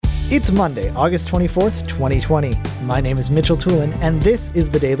It's Monday, August 24th, 2020. My name is Mitchell Toolin, and this is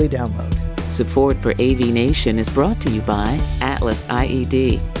the Daily Download. Support for AV Nation is brought to you by Atlas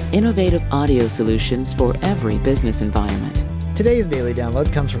IED, innovative audio solutions for every business environment. Today's Daily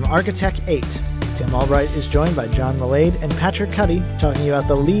Download comes from Architect 8. Tim Albright is joined by John Millade and Patrick Cuddy talking about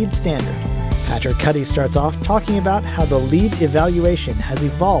the LEED standard. Patrick Cuddy starts off talking about how the LEED evaluation has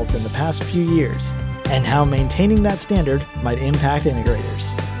evolved in the past few years and how maintaining that standard might impact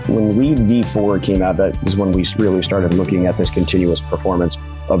integrators. When LEED V4 came out, that is when we really started looking at this continuous performance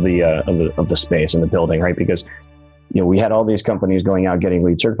of the space and the building, right? Because we had all these companies going out getting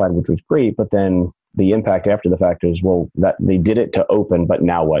LEED certified, which was great, but then the impact after the fact is, well, that they did it to open, but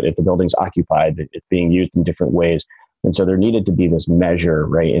now what? If the building's occupied, it's being used in different ways, and so there needed to be this measure,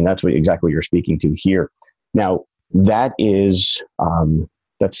 right? And that's exactly what you're speaking to here. Now, that is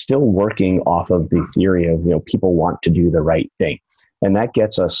that's still working off of the theory of people want to do the right thing. And that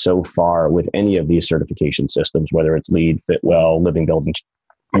gets us so far with any of these certification systems, whether it's LEED, Fitwell, Living Building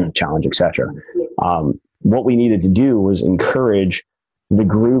Challenge, et cetera. What we needed to do was encourage the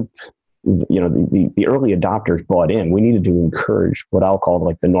group, the early adopters bought in. We needed to encourage what I'll call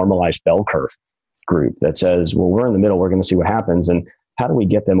like the normalized bell curve group that says, well, we're in the middle, we're going to see what happens. And how do we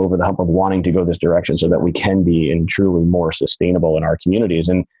get them over the hump of wanting to go this direction so that we can be truly more sustainable in our communities?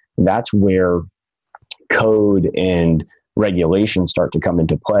 And that's where code and regulations start to come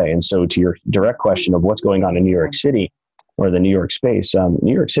into play. And so to your direct question of what's going on in New York City or the New York space,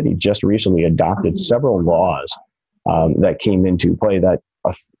 New York City just recently adopted several laws that came into play that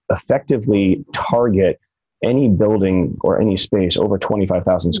effectively target any building or any space over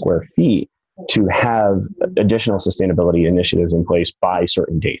 25,000 square feet to have additional sustainability initiatives in place by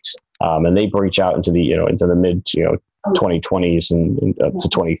certain dates. And they breach out into the mid 2020s and up to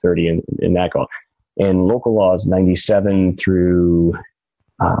 2030 in that goal. And local laws 97 through,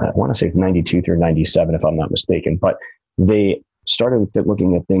 I want to say 92 through 97, if I'm not mistaken, but they started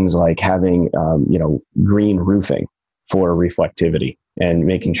looking at things like having, green roofing for reflectivity and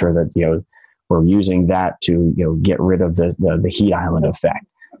making sure that, we're using that to, get rid of the heat island effect.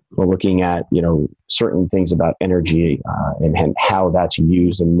 We're looking at, certain things about energy and how that's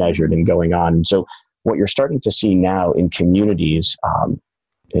used and measured and going on. And so what you're starting to see now in communities,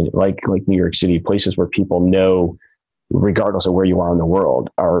 like New York City, places where people know, regardless of where you are in the world,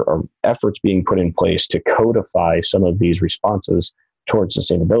 are efforts being put in place to codify some of these responses towards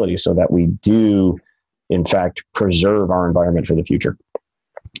sustainability so that we do, in fact, preserve our environment for the future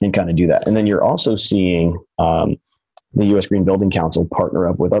and kind of do that. And then you're also seeing the U.S. Green Building Council partner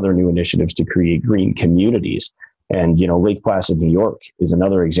up with other new initiatives to create green communities. And, Lake Placid, New York is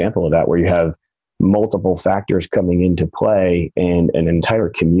another example of that, where you have multiple factors coming into play and an entire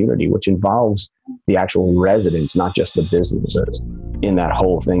community, which involves the actual residents, not just the businesses in that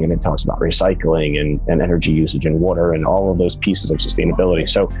whole thing. And it talks about recycling and energy usage and water and all of those pieces of sustainability.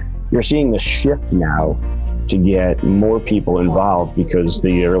 So you're seeing the shift now to get more people involved because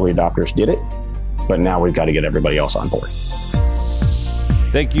the early adopters did it, but now we've got to get everybody else on board.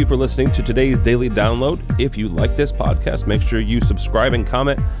 Thank you for listening to today's Daily Download. If you like this podcast, make sure you subscribe and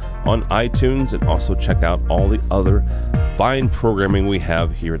comment on iTunes, and also check out all the other fine programming we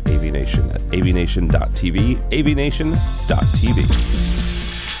have here at AV Nation at avnation.tv, avnation.tv.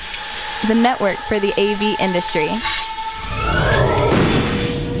 The network for the AV industry.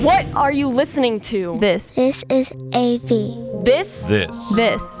 What are you listening to? This is AV. This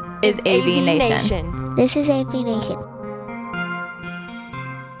is AV Nation. This is AV Nation.